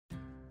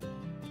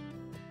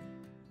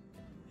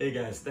Hey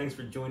guys, thanks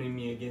for joining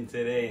me again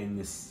today. In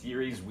this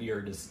series, we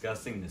are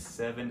discussing the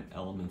 7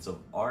 elements of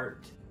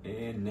art,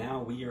 and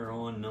now we are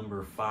on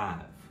number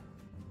 5.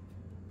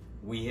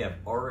 We have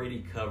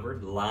already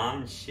covered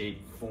line,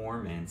 shape,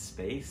 form, and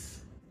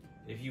space.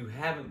 If you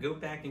haven't, go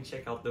back and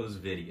check out those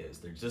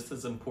videos. They're just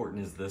as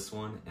important as this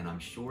one, and I'm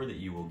sure that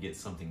you will get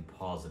something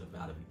positive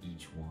out of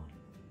each one.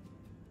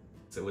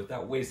 So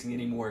without wasting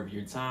any more of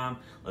your time,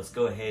 let's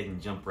go ahead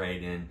and jump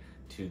right in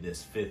to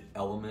this 5th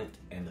element,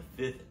 and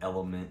the 5th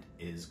element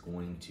is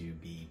going to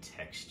be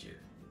texture.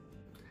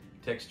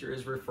 Texture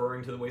is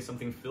referring to the way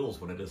something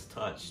feels when it is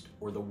touched,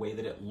 or the way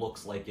that it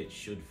looks like it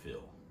should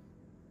feel.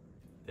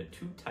 The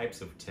 2 types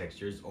of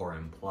textures are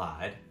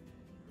implied,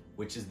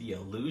 which is the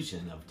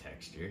illusion of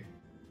texture,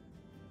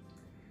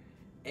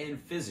 and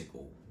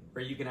physical,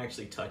 where you can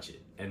actually touch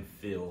it and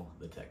feel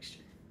the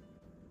texture.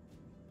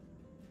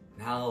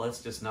 Now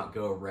let's just not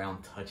go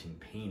around touching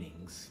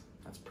paintings.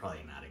 That's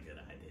probably not a good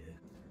idea.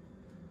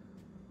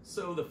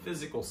 So the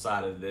physical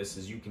side of this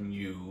is you can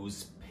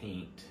use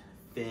paint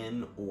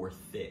thin or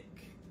thick.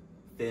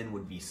 Thin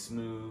would be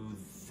smooth,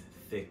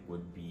 thick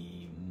would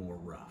be more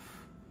rough.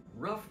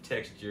 Rough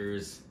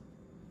textures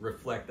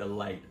reflect the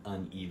light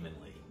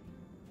unevenly,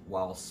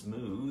 while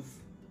smooth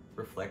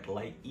reflect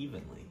light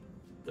evenly.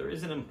 There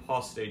is an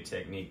impasto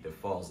technique that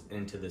falls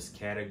into this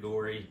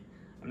category.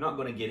 I'm not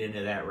going to get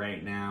into that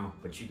right now,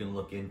 but you can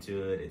look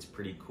into it. It's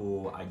pretty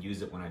cool. I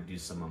use it when I do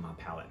some of my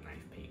palette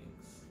knife paintings.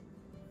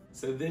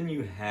 So then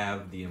you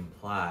have the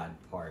implied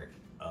part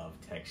of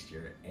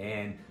texture,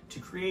 and to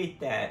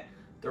create that,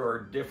 there are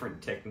different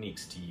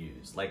techniques to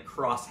use, like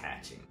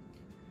cross-hatching,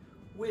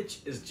 which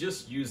is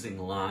just using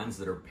lines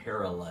that are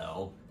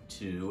parallel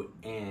to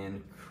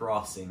and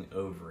crossing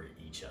over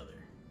each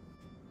other.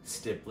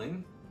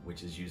 Stippling,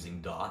 which is using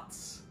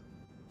dots,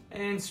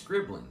 and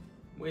scribbling,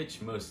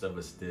 which most of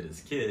us did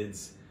as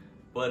kids,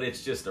 but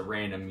it's just a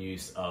random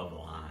use of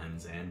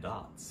lines and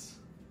dots.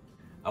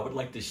 I would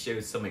like to show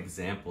some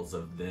examples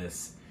of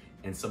this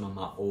in some of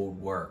my old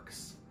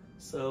works.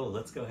 So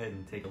let's go ahead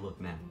and take a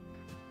look now.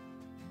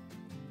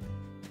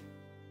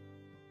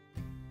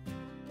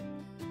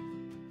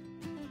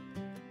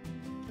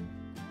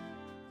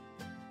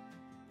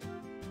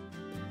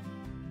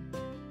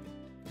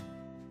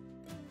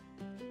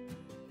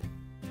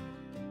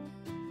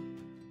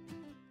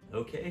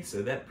 Okay,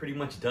 so that pretty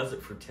much does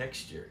it for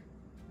texture.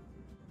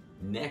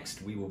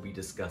 Next, we will be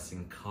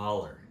discussing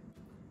color.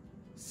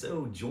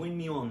 So join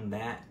me on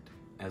that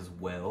as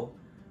well,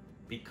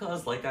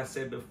 because like I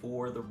said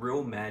before, the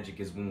real magic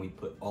is when we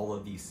put all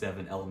of these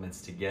 7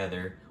 elements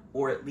together,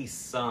 or at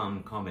least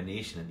some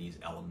combination of these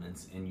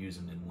elements, and use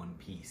them in one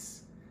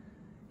piece.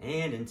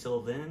 And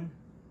until then,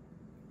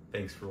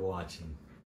 thanks for watching.